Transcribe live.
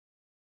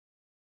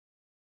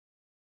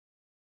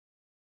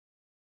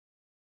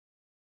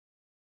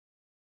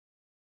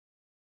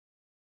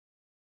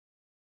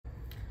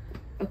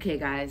Okay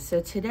guys,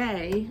 so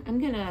today I'm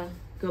gonna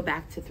go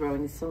back to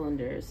throwing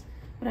cylinders.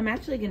 What I'm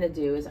actually gonna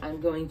do is I'm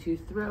going to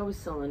throw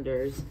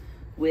cylinders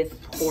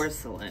with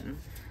porcelain.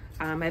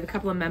 I have a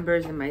couple of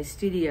members in my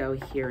studio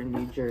here in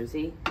New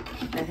Jersey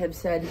that have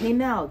said, hey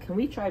Mel, can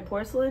we try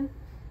porcelain?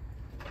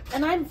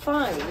 And I'm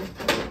fine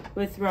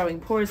with throwing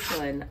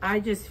porcelain. I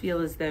just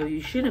feel as though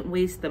you shouldn't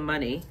waste the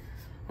money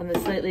on the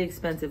slightly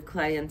expensive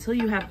clay until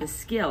you have the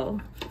skill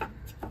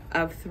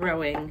of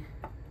throwing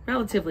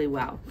relatively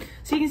well.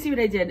 So you can see what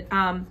I did.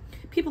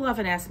 People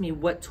often ask me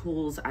what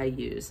tools I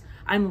use.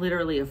 I'm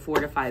literally a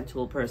 4 to 5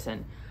 tool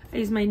person. I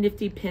use my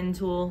nifty pin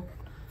tool.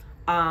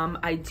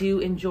 I do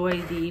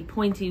enjoy the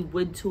pointy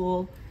wood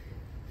tool.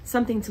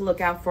 Something to look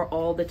out for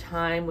all the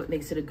time. What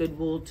makes it a good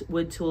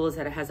wood tool is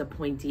that it has a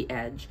pointy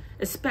edge,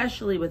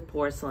 especially with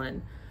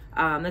porcelain.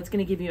 That's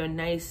gonna give you a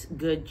nice,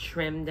 good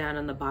trim down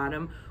on the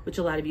bottom, which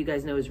a lot of you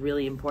guys know is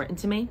really important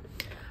to me.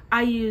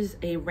 I use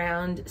a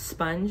round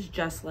sponge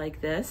just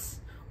like this,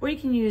 or you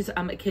can use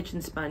a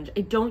kitchen sponge. I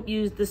don't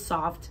use the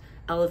soft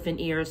elephant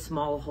ear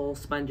small hole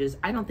sponges.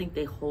 I don't think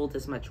they hold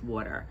as much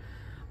water.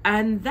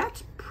 And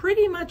that's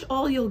pretty much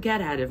all you'll get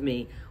out of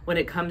me when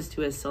it comes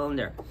to a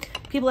cylinder.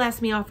 People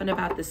ask me often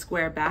about the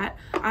square bat.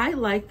 I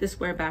like the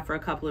square bat for a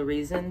couple of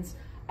reasons.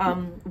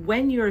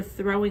 When you're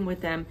throwing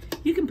with them,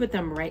 you can put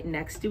them right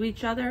next to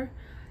each other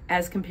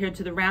as compared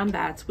to the round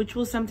bats, which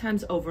will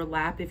sometimes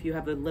overlap if you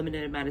have a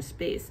limited amount of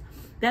space.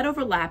 That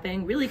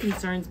overlapping really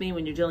concerns me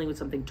when you're dealing with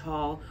something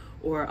tall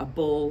or a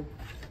bowl.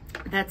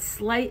 That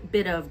slight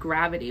bit of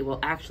gravity will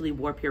actually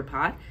warp your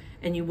pot,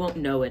 and you won't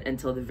know it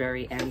until the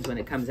very end when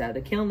it comes out of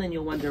the kiln, and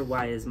you'll wonder,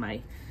 why is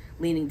my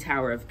Leaning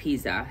Tower of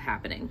Pisa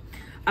happening?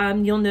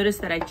 You'll notice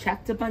that I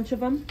checked a bunch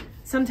of them.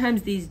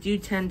 Sometimes these do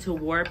tend to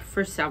warp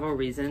for several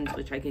reasons,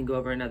 which I can go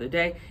over another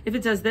day. If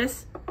it does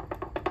this,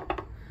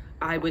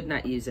 I would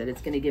not use it.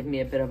 It's gonna give me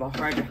a bit of a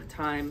harder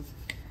time.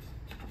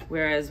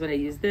 Whereas when I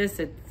use this,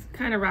 it's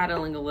kind of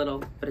rattling a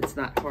little, but it's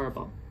not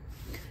horrible.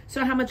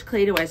 So how much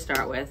clay do I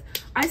start with?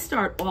 I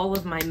start all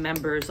of my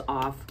members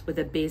off with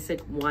a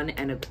basic 1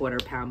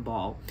 1/4 pound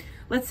ball.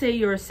 Let's say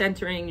you're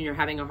centering and you're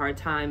having a hard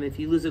time. If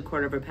you lose a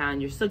 1/4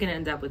 pound, you're still gonna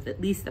end up with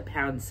at least a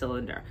pound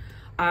cylinder.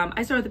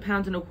 I start with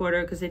 1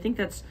 1/4 because I think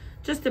that's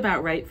just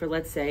about right for,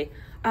 let's say,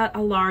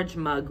 a large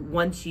mug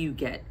once you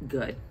get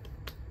good.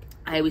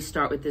 I always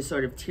start with this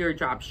sort of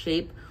teardrop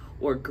shape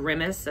or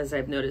grimace, as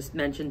I've noticed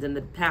mentioned in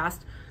the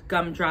past,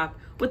 gumdrop.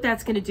 What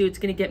that's gonna do, it's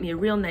gonna get me a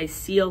real nice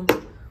seal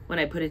when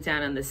I put it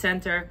down in the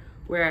center,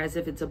 whereas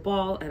if it's a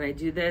ball and I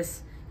do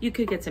this, you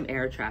could get some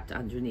air trapped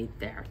underneath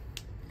there.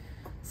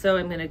 So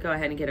I'm gonna go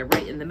ahead and get it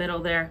right in the middle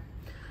there.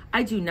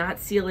 I do not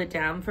seal it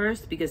down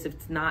first because if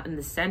it's not in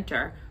the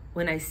center,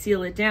 when I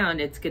seal it down,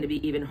 it's gonna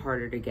be even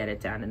harder to get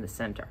it down in the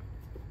center.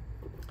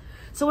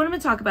 So what I'm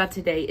gonna talk about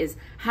today is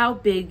how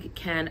big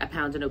can a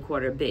 1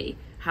 1/4 be?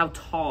 How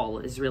tall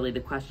is really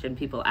the question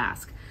people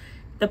ask.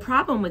 The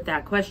problem with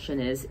that question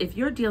is if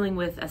you're dealing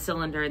with a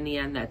cylinder in the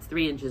end that's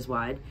 3 inches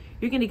wide,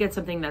 you're gonna get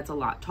something that's a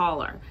lot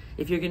taller.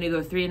 If you're gonna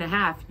go 3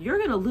 1/2, you're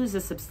gonna lose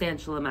a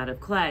substantial amount of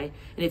clay.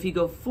 And if you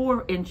go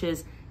 4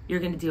 inches,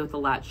 you're gonna deal with a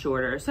lot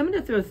shorter. So I'm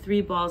gonna throw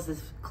 3 balls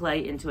of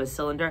clay into a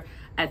cylinder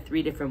at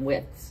 3 different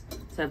widths.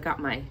 So I've got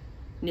my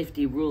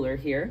nifty ruler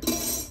here.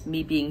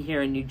 Me being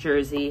here in New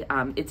Jersey,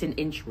 it's an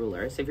inch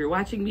ruler. So if you're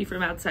watching me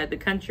from outside the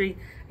country,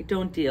 I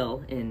don't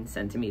deal in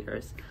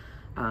centimeters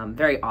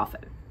very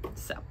often.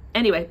 So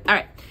anyway, all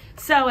right.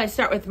 So I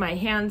start with my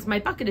hands. My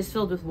bucket is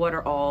filled with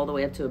water all the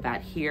way up to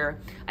about here.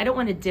 I don't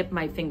want to dip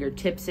my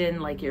fingertips in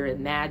like you're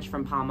in Madge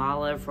from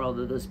Palmolive for all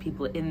of those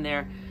people in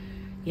there,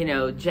 you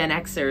know, Gen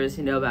Xers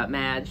who know about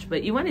Madge,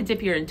 but you want to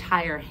dip your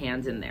entire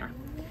hands in there.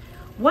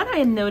 What I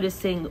am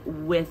noticing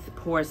with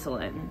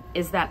porcelain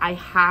is that I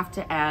have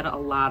to add a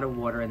lot of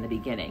water in the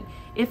beginning.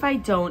 If I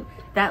don't,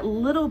 that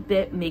little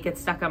bit may get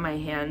stuck on my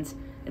hands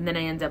and then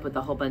I end up with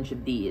a whole bunch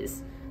of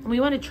these. And we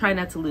want to try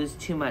not to lose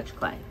too much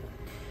clay.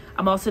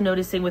 I'm also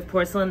noticing with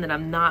porcelain that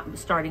I'm not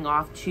starting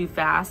off too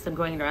fast. I'm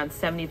going around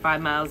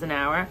 75 miles an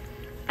hour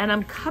and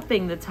I'm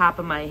cupping the top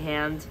of my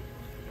hand.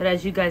 But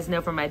as you guys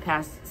know from my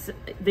past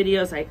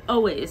videos, I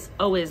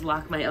always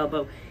lock my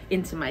elbow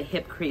into my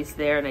hip crease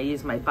there and I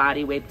use my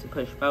body weight to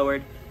push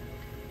forward.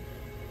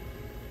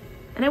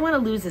 And I want to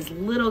lose as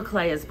little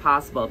clay as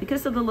possible.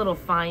 Because of the little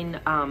fine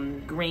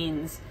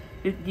grains,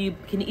 you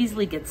can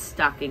easily get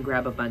stuck and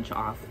grab a bunch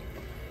off.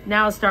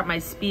 Now I'll start my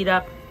speed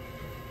up.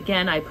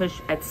 Again, I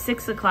push at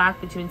 6 o'clock,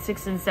 between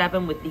 6 and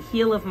 7 with the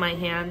heel of my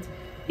hand.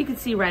 You can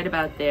see right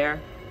about there.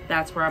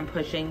 That's where I'm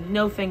pushing.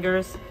 No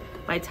fingers.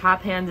 My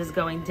top hand is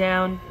going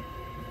down.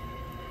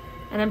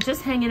 And I'm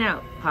just hanging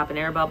out. Pop an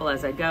air bubble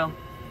as I go.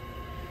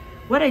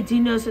 What I do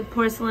notice with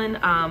porcelain,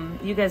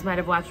 you guys might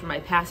have watched from my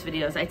past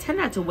videos, I tend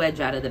not to wedge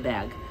out of the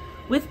bag.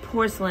 With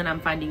porcelain, I'm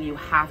finding you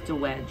have to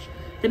wedge.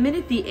 The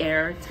minute the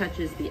air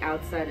touches the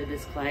outside of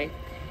this clay,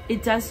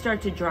 it does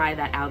start to dry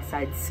that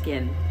outside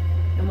skin.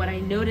 And what I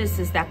notice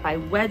is that by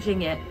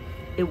wedging it,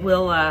 it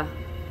will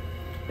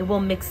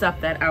mix up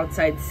that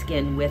outside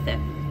skin with it.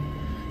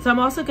 So I'm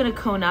also gonna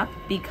cone up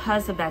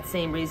because of that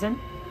same reason.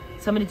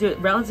 So I'm gonna do it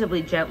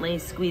relatively gently,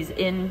 squeeze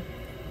in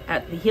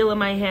at the heel of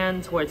my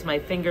hand towards my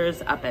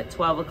fingers up at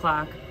 12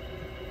 o'clock.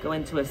 Go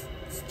into a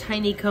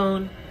tiny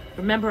cone.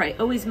 Remember, I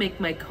always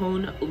make my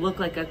cone look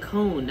like a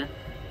cone,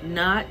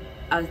 not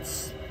a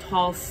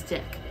tall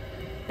stick.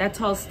 That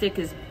tall stick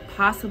is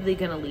possibly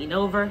gonna lean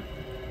over.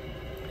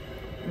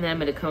 And then I'm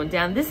gonna cone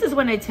down. This is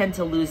when I tend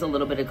to lose a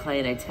little bit of clay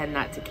and I tend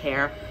not to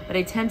care, but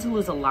I tend to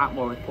lose a lot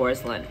more with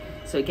porcelain.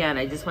 So again,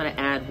 I just wanna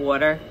add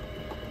water.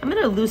 I'm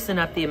gonna loosen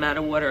up the amount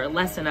of water, or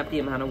lessen up the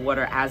amount of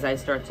water as I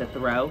start to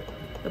throw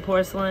the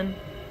porcelain.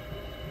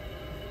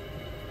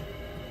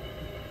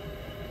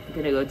 I'm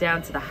gonna go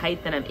down to the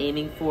height that I'm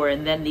aiming for,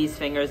 and then these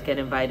fingers get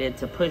invited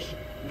to push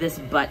this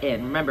butt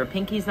in. Remember,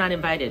 pinky's not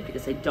invited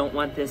because I don't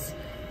want this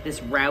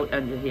route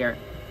under here.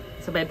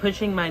 So by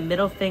pushing my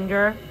middle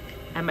finger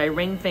and my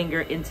ring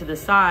finger into the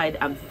side,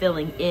 I'm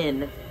filling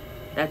in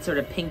that sort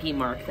of pinky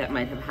mark that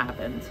might have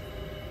happened.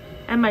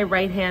 And my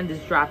right hand is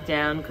dropped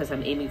down because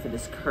I'm aiming for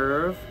this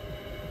curve.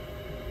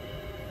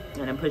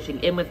 And I'm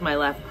pushing in with my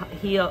left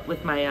heel,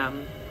 with my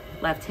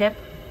left hip.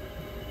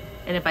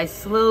 And if I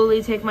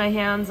slowly take my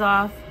hands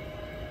off,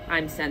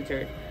 I'm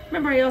centered.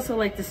 Remember, I also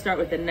like to start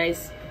with a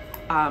nice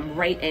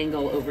right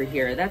angle over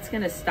here. That's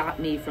gonna stop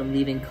me from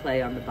leaving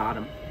clay on the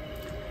bottom.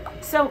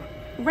 So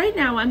right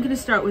now I'm gonna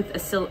start with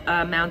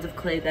a mound of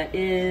clay that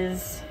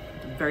is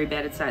very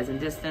bad at size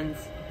and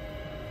distance,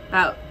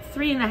 about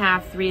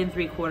 3.5, 3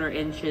 3/4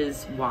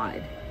 inches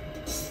wide.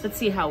 Let's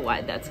see how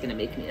wide that's gonna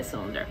make me a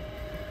cylinder.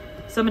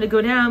 So I'm gonna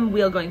go down,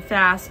 wheel going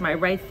fast, my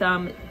right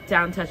thumb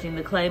down touching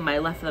the clay, my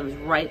left thumb is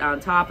right on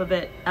top of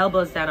it,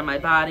 elbows down on my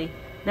body.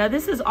 Now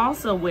this is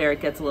also where it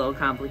gets a little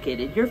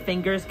complicated. Your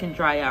fingers can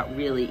dry out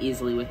really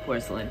easily with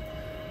porcelain.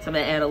 So I'm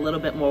gonna add a little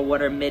bit more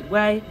water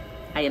midway.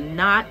 I am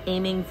not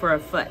aiming for a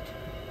foot.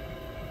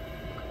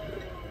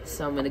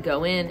 So I'm gonna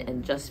go in,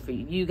 and just for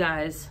you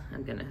guys,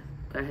 I'm gonna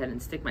go ahead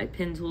and stick my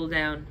pin tool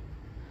down.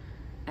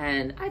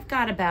 And I've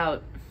got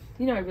about,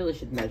 you know, I really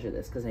should measure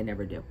this because I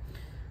never do.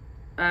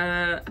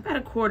 About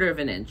 1/4 of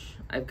an inch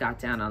I've got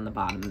down on the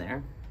bottom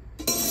there.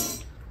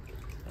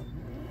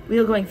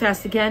 Wheel going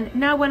fast again.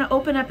 Now I want to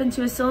open up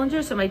into a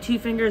cylinder, so my 2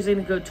 fingers are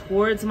going to go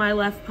towards my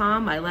left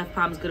palm. My left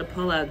palm is going to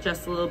pull out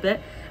just a little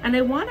bit. And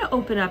I want to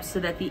open up so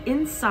that the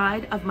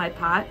inside of my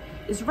pot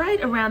is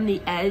right around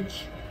the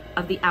edge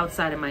of the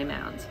outside of my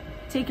mound.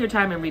 Take your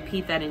time and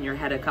repeat that in your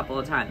head a couple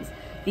of times.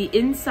 The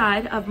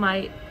inside of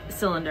my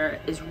cylinder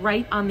is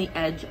right on the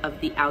edge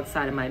of the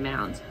outside of my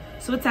mound.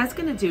 So what that's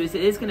going to do is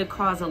it is going to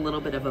cause a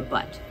little bit of a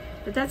butt,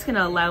 but that's going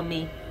to allow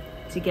me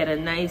to get a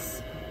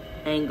nice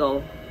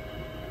angle.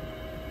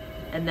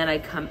 And then I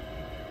come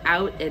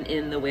out and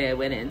in the way I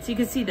went in. So you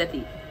can see that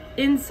the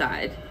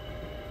inside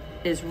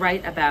is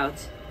right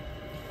about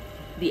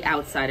the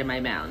outside of my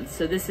mound.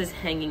 So this is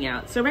hanging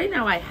out. So right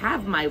now I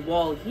have my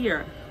wall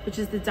here, which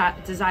is the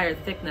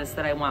desired thickness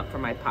that I want for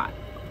my pot.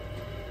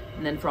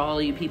 And then for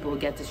all you people who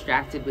get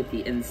distracted with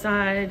the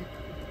inside,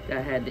 go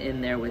ahead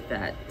in there with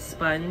that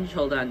sponge,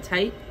 hold on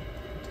tight,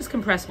 just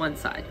compress one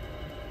side.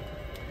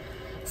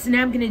 So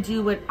now I'm gonna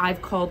do what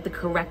I've called the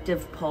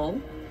corrective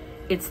pull.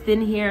 It's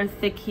thin here,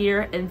 thick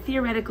here, and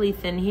theoretically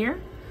thin here.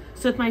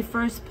 So with my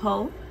first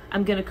pull,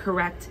 I'm gonna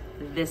correct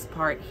this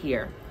part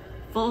here.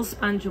 Full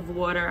sponge of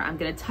water, I'm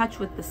gonna touch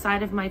with the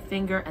side of my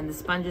finger and the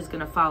sponge is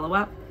gonna follow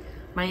up.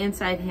 My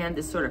inside hand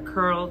is sort of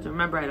curled.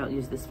 Remember, I don't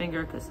use this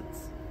finger because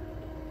it's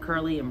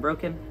curly and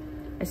broken.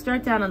 I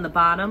start down on the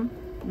bottom,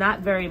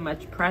 not very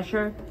much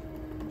pressure,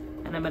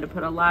 and I'm gonna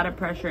put a lot of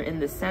pressure in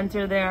the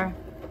center there.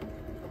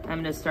 I'm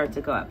gonna start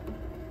to go up.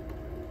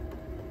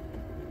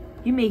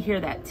 You may hear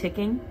that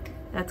ticking.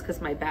 That's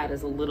because my bat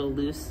is a little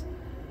loose.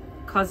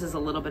 Causes a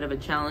little bit of a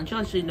challenge.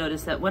 You'll actually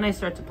notice that when I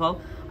start to pull,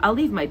 I'll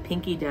leave my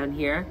pinky down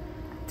here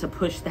to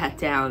push that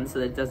down so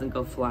that it doesn't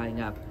go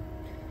flying up.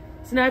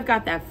 So now I've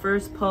got that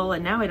first pull,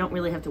 and now I don't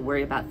really have to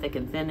worry about thick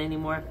and thin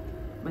anymore.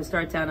 I'm gonna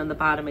start down on the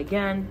bottom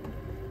again.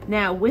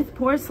 Now with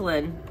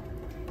porcelain,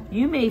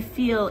 you may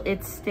feel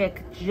it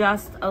stick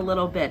just a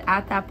little bit.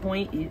 At that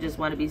point, you just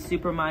wanna be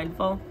super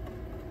mindful.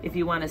 If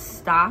you wanna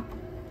stop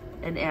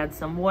and add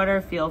some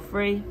water, feel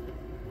free.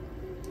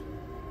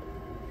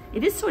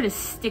 It is sort of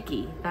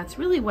sticky. That's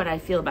really what I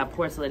feel about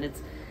porcelain.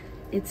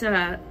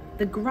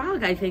 The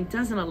grog, I think,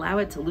 doesn't allow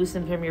it to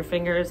loosen from your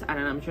fingers. I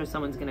don't know, I'm sure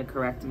someone's gonna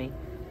correct me.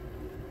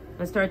 I'm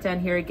gonna start down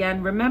here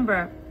again.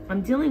 Remember,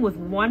 I'm dealing with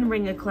 1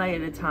 ring of clay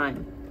at a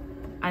time.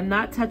 I'm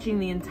not touching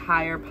the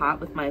entire pot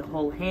with my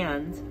whole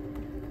hand,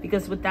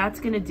 because what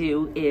that's gonna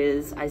do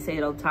is, I say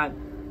it all the time,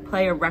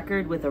 play a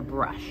record with a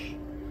brush.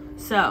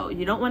 So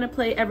you don't wanna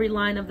play every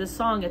line of the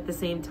song at the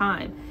same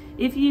time.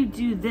 If you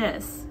do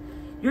this,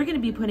 you're gonna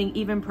be putting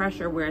even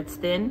pressure where it's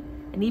thin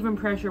and even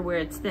pressure where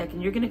it's thick,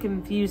 and you're gonna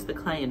confuse the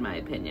clay, in my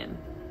opinion.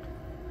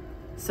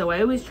 So I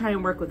always try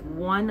and work with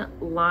 1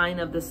 line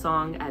of the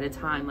song at a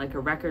time, like a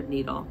record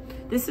needle.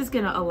 This is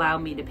gonna allow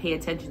me to pay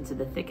attention to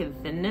the thick and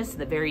thinness,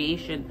 the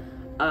variation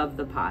of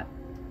the pot.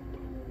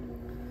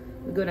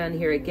 We'll go down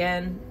here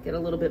again, get a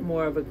little bit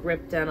more of a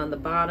grip down on the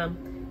bottom.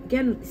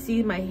 Again,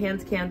 see my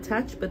hands can't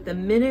touch, but the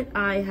minute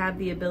I have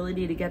the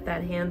ability to get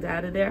that hand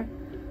out of there,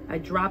 I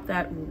drop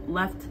that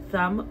left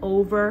thumb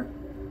over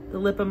the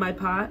lip of my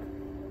pot,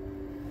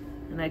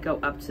 and I go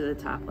up to the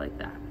top like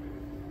that.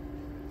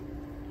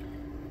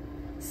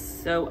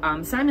 So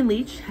Simon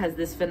Leach has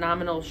this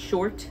phenomenal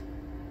short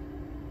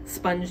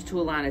sponge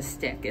tool on a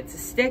stick. It's a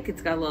stick,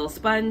 it's got a little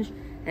sponge,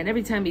 and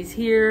every time he's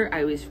here,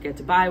 I always forget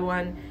to buy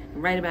one.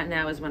 And right about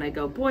now is when I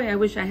go, boy, I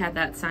wish I had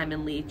that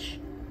Simon Leach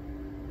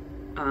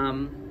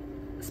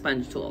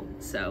sponge tool.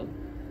 So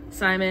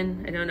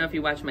Simon, I don't know if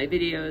you watch my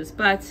videos,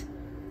 but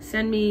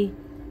send me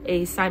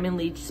a Simon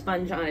Leach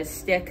sponge on a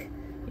stick.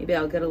 Maybe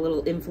I'll get a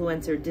little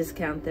influencer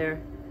discount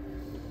there.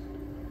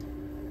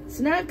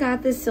 So now I've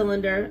got this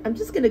cylinder. I'm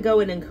just gonna go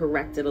in and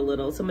correct it a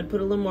little. So I'm gonna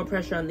put a little more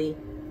pressure on the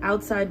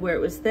outside where it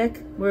was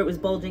thick, where it was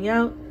bulging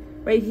out.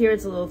 Right here,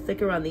 it's a little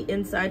thicker on the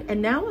inside.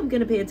 And now I'm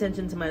gonna pay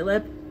attention to my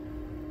lip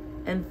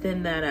and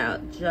thin that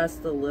out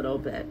just a little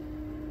bit.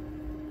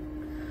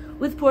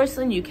 With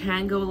porcelain, you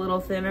can go a little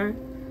thinner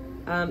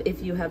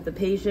if you have the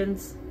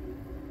patience.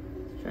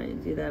 Try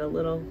and do that a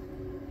little.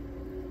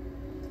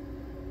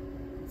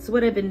 So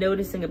what I've been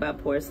noticing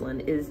about porcelain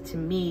is, to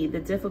me,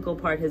 the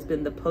difficult part has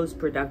been the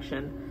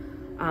post-production.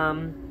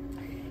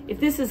 If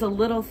this is a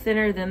little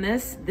thinner than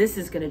this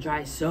is gonna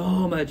dry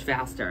so much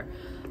faster.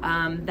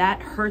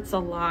 That hurts a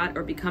lot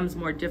or becomes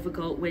more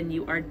difficult when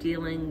you are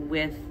dealing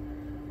with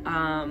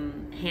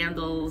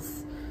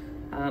handles,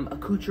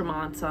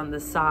 accoutrements on the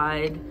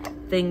side,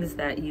 things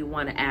that you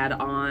want to add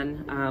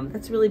on.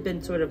 That's really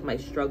been sort of my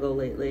struggle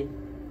lately.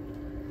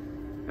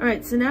 All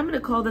right, so now I'm going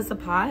to call this a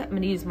pot. I'm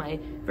going to use my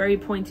very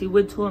pointy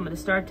wood tool. I'm going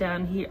to start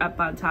down here, up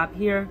on top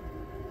here,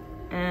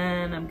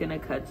 and I'm going to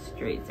cut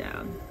straight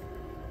down.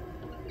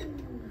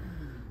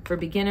 For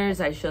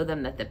beginners, I show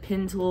them that the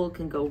pin tool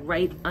can go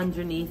right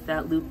underneath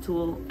that loop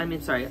tool.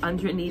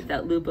 Underneath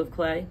that loop of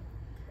clay.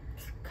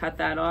 Cut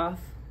that off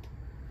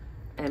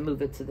and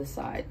move it to the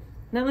side.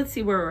 Now let's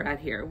see where we're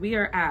at here. We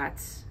are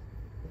at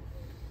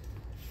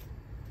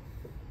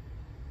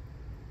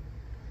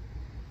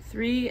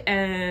 3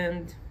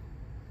 1/2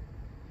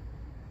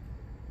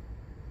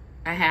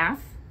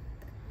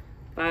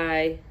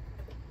 by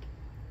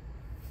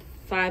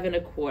 5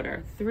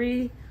 1/4.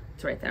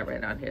 Let's write that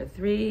right on here.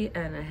 3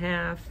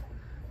 1/2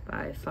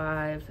 by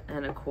 5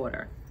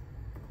 1/4.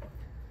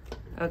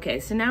 Okay,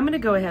 so now I'm gonna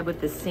go ahead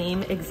with the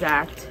same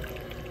exact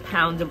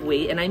pound of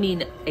weight, and I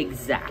mean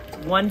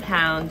exact. 1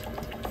 pound,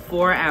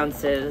 4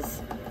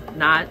 ounces,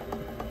 not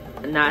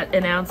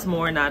an ounce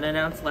more, not an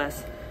ounce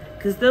less,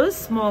 because those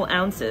small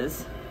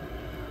ounces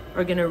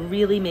are gonna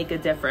really make a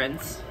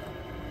difference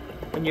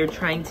when you're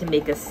trying to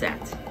make a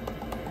set.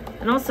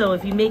 And also,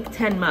 if you make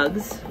 10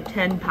 mugs,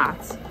 10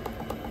 pots,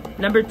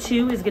 number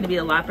 2 is gonna be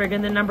a lot bigger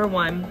than number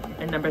 1,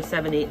 and number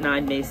 7, 8,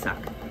 9 may suck.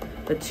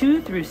 But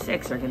 2 through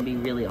 6 are gonna be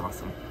really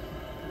awesome.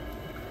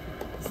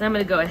 So I'm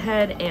gonna go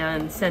ahead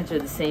and center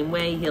the same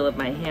way, heel of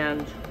my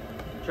hand,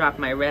 drop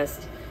my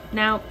wrist.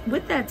 Now,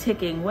 with that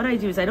ticking, what I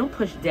do is I don't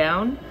push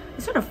down,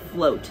 I sort of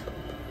float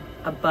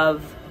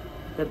above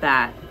the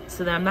bat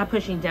so that I'm not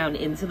pushing down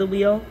into the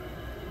wheel,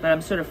 but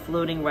I'm sort of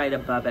floating right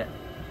above it.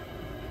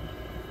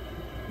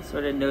 You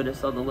sort of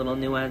notice all the little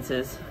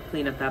nuances,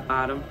 clean up that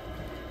bottom.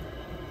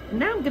 And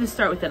now I'm gonna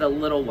start with it a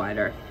little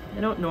wider.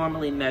 I don't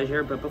normally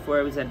measure, but before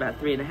I was at about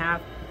 3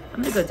 1/2,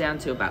 I'm gonna go down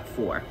to about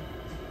 4.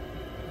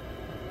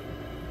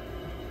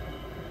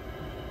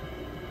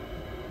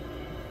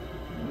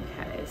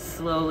 Okay,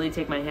 slowly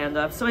take my hand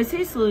off. So I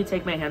say slowly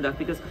take my hand off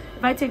because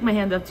if I take my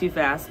hand off too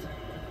fast,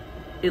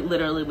 it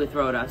literally would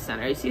throw it off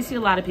center. You see a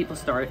lot of people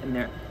start and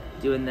they're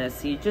doing this.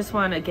 So you just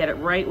wanna get it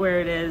right where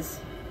it is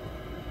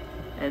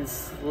and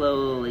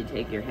slowly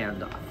take your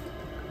hand off.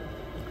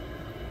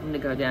 I'm gonna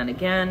go down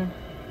again.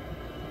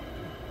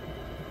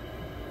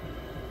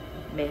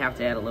 May have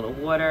to add a little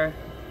water.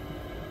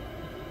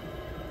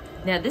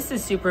 Now this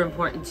is super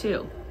important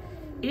too.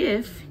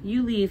 If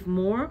you leave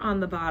more on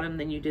the bottom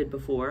than you did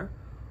before,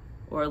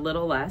 or a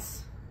little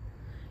less,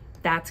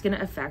 that's gonna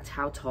affect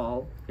how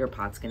tall your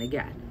pot's gonna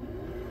get.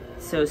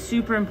 So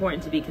super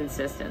important to be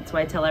consistent. So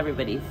I tell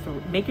everybody,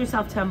 make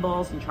yourself 10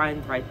 balls and try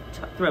and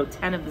throw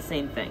 10 of the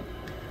same thing.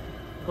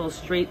 Pull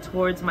straight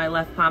towards my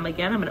left palm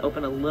again. I'm gonna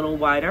open a little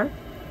wider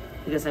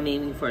because I'm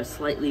aiming for a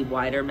slightly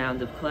wider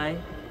mound of clay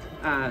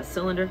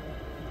cylinder.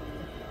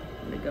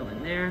 I'm gonna go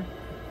in there,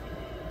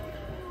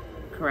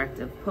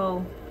 corrective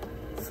pull,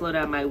 slow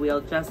down my wheel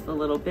just a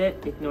little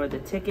bit, ignore the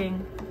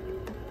ticking.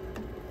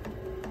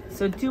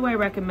 So do I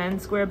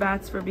recommend square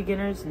bats for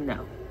beginners?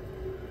 No.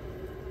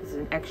 It's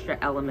an extra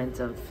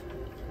element of,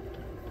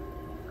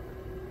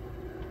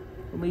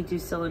 when we do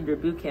cylinder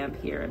boot camp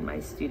here in my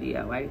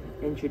studio, I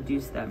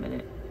introduce them and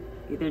it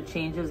either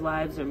changes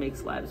lives or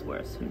makes lives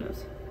worse, who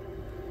knows.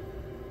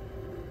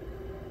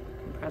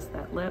 Compress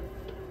that lip.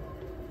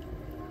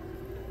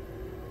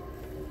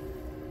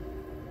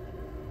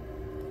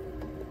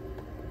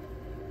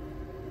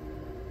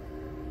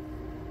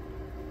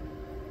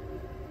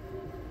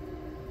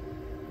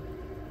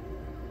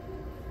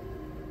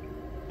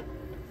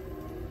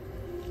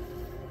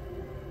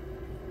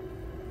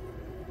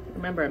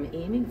 Remember, I'm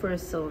aiming for a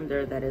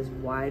cylinder that is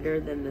wider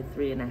than the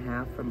 3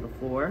 1/2 from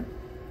before.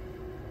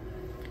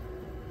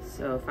 So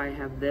So if I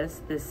have this,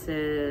 this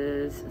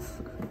is,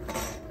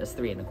 that's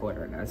 3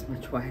 1/4, not as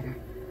much wider.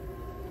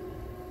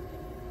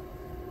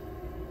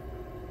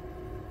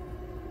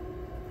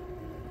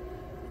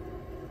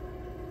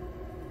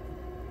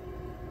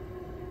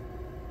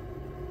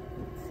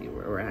 Let's see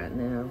where we're at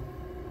now.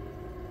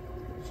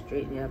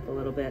 Straighten you up a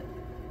little bit.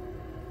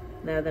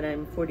 Now that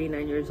I'm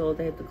 49 years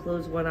old, I have to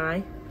close one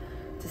eye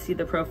to see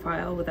the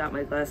profile without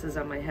my glasses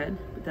on my head,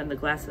 but then the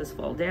glasses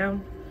fall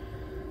down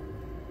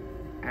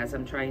as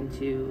I'm trying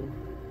to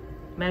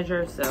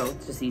measure, so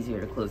it's just easier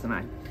to close an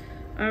eye.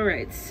 All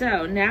right,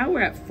 so now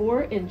we're at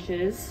 4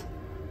 inches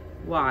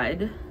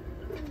wide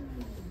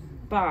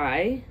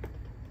by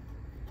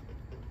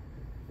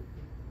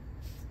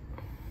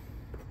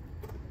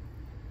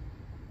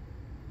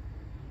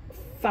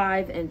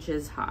 5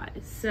 inches high.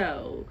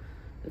 So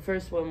the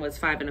first one was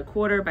 5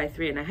 1/4 by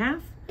 3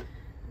 1/2,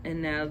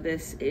 and now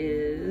this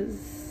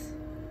is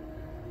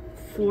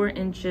 4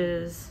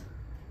 inches.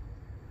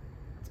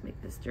 Let's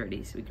make this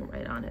dirty so we can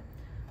write on it.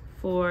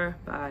 4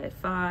 by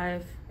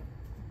 5.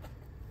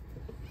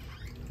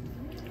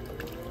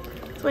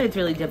 That's why it's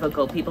really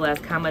difficult. People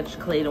ask, how much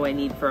clay do I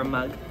need for a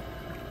mug?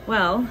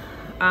 Well,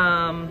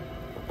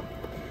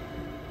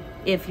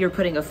 if you're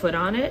putting a foot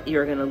on it,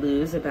 you're gonna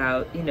lose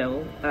about, you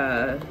know,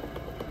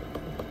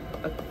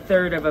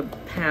 1/3 of a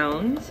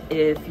pound.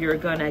 If you're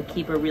gonna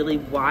keep a really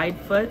wide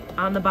foot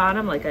on the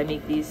bottom, like I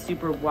make these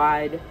super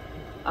wide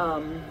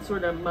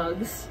sort of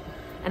mugs,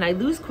 and I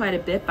lose quite a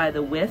bit by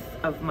the width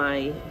of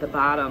the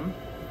bottom.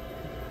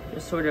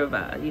 There's sort of,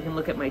 you can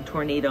look at my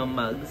tornado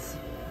mugs.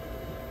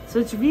 So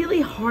it's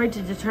really hard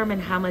to determine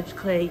how much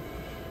clay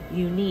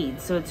you need.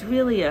 So it's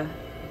really a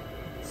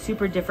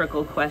super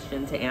difficult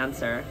question to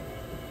answer.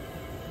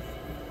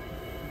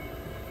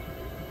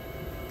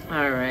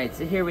 All right,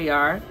 so here we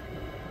are.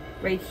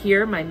 Right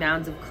here, my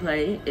mounds of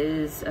clay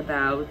is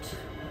about,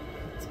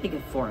 let's make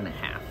it 4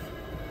 1/2.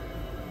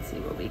 Let's see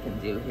what we can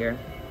do here.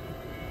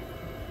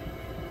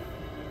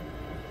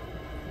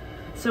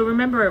 So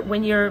remember,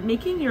 when you're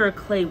making your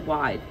clay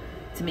wide,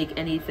 to make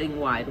anything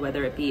wide,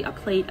 whether it be a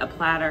plate, a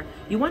platter,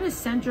 you want to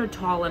center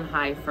tall and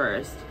high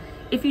first.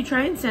 If you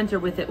try and center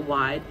with it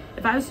wide,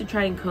 if I was to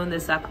try and cone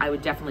this up, I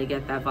would definitely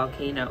get that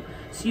volcano.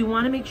 So you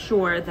want to make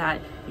sure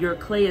that your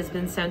clay has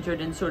been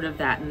centered in sort of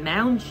that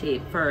mound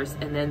shape first,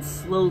 and then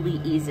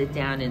slowly ease it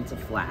down into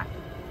flat.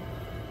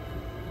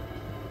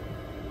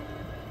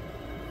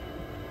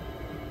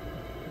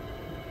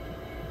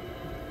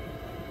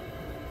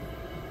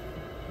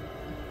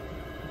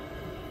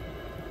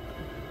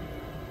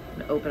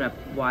 Open up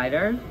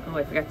wider. Oh,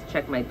 I forgot to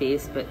check my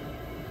base, but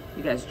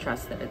you guys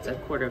trust that it's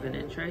 1/4 of an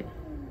inch, right?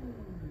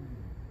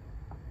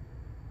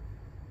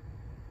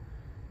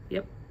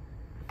 Yep.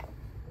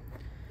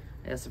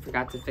 I also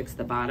forgot to fix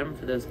the bottom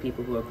for those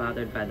people who are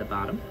bothered by the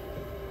bottom.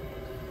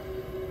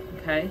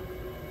 Okay.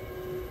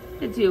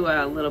 I do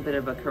a little bit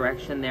of a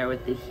correction there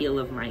with the heel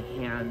of my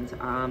hand.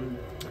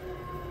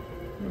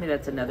 Maybe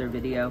that's another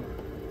video.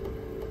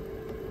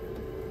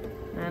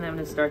 And I'm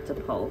gonna start to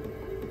pull.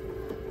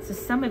 So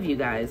some of you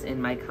guys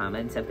in my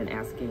comments have been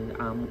asking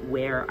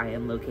where I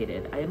am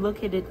located. I am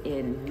located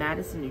in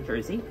Madison, New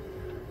Jersey.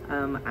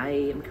 I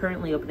am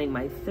currently opening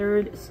my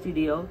 3rd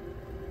studio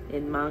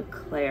in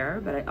Montclair,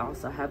 but I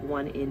also have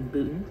one in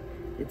Boonton.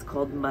 It's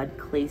called Mud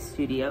Clay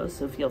Studio,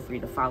 so feel free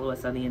to follow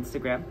us on the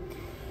Instagram.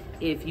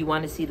 If you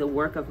want to see the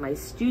work of my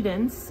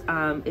students,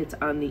 it's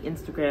on the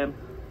Instagram,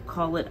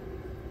 call it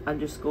 _a_pot.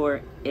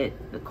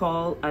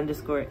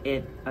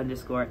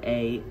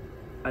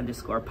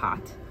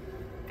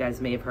 You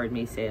guys may have heard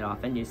me say it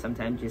often. You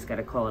sometimes just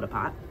gotta call it a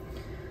pot.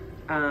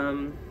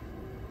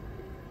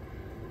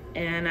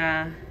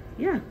 Yeah,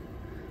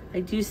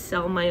 I do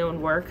sell my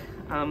own work,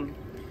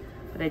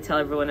 but I tell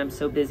everyone I'm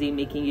so busy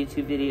making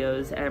YouTube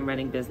videos and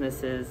running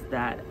businesses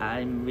that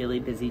I'm really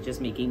busy just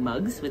making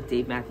mugs with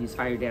Dave Matthews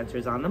Fire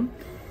Dancers on them.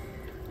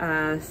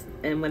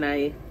 And when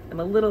I am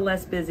a little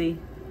less busy,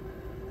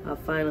 I'll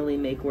finally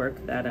make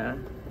work that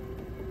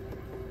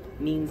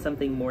means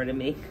something more to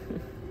me.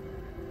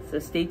 So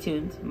stay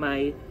tuned.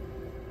 My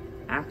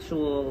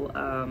actual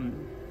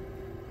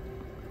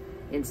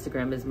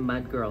Instagram is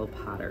Mudgirl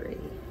Pottery,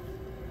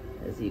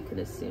 as you can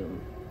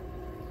assume.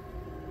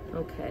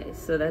 Okay,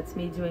 so that's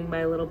me doing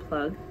my little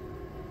plug.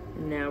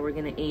 And now we're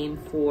gonna aim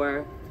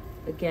for,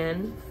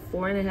 again,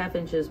 4 1/2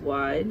 inches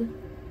wide. And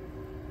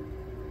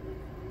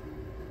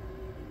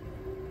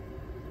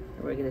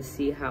we're gonna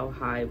see how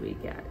high we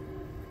get.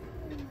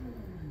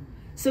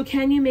 So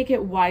can you make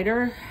it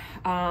wider?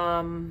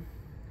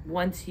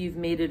 Once you've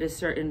made it a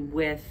certain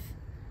width,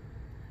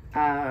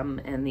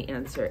 and the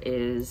answer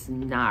is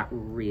not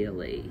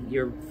really.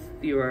 Your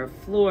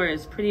floor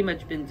has pretty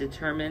much been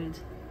determined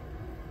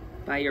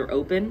by your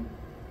open.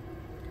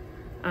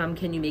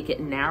 Can you make it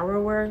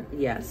narrower?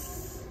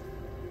 Yes.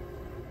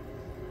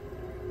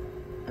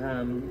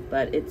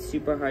 But it's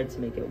super hard to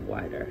make it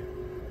wider.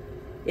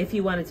 If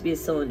you want it to be a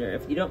cylinder,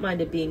 if you don't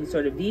mind it being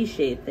sort of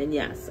V-shaped, then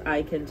yes,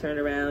 I can turn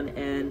around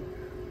and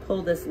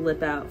pull this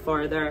lip out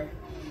farther.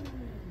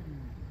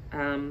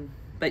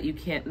 But you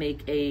can't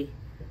make a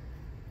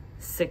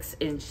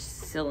 6-inch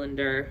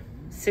cylinder,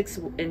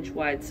 6-inch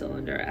wide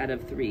cylinder out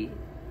of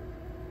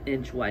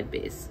 3-inch wide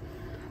base.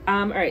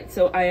 All right,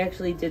 so I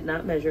actually did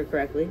not measure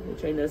correctly,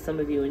 which I know some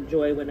of you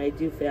enjoy when I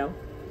do fail.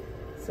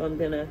 So I'm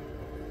gonna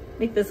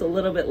make this a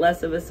little bit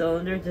less of a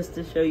cylinder just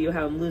to show you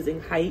how I'm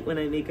losing height when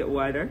I make it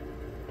wider.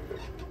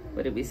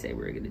 What did we say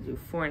we were gonna do?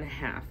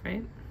 4.5,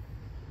 right?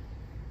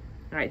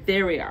 All right,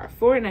 there we are,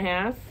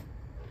 4.5.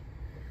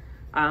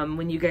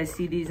 When you guys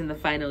see these in the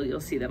final,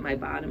 you'll see that my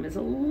bottom is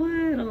a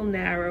little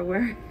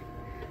narrower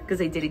because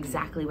I did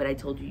exactly what I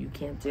told you you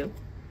can't do.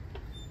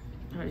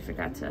 I already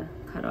forgot to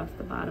cut off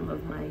the bottom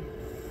of my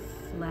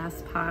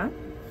last pot.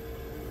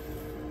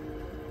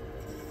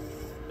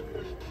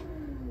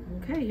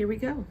 Okay, here we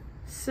go.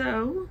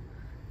 So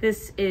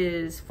this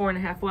is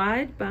 4.5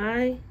 wide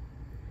by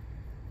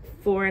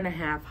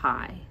 4.5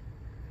 high.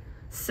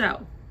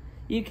 So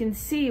you can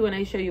see when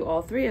I show you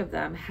all three of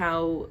them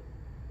how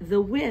the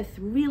width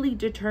really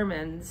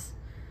determines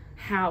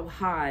how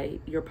high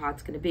your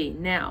pot's going to be.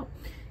 Now,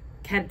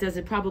 does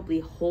it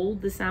probably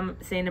hold the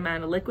same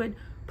amount of liquid?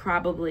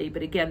 Probably,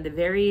 but again, the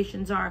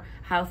variations are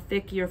how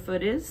thick your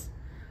foot is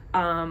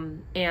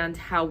and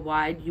how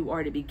wide you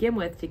are to begin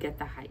with to get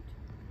the height.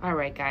 All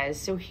right, guys,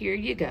 so here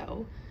you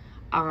go.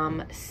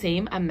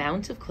 Same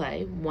amount of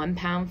clay, 1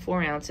 pound,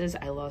 4 ounces.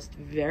 I lost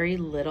very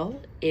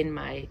little in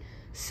my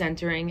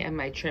centering and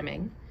my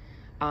trimming.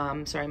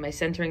 My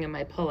centering and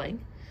my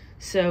pulling.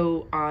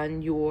 So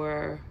on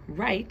your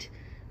right,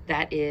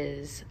 that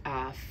is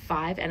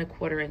 5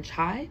 1/4 inch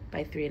high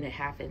by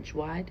 3.5 inch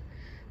wide.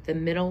 The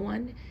middle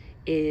one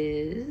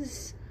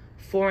is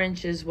 4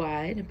 inches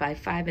wide by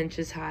 5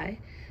 inches high.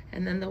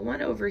 And then the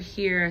one over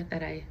here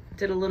that I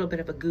did a little bit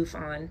of a goof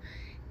on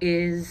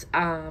is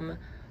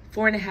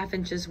 4.5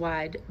 inches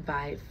wide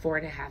by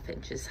 4.5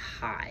 inches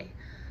high.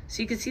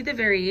 So you can see the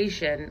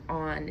variation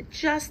on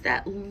just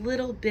that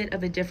little bit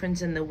of a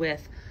difference in the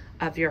width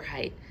of your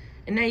height.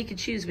 And now you can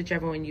choose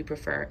whichever one you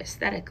prefer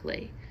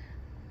aesthetically,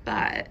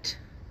 but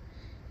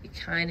you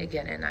kind of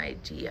get an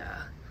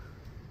idea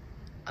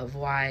of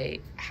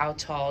how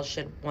tall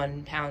should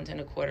 1 pound and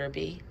 1/4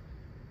 be,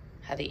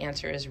 how the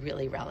answer is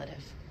really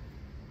relative.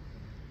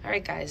 All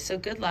right, guys, so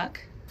good luck.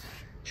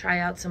 Try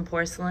out some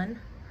porcelain.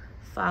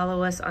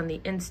 Follow us on the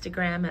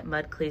Instagram at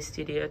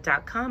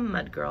mudclaystudio.com,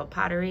 Mudgirl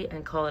Pottery,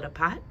 and call it a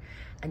pot.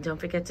 And don't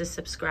forget to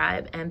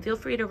subscribe, and feel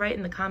free to write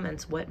in the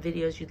comments what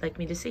videos you'd like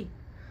me to see.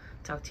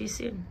 Talk to you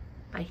soon.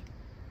 Bye.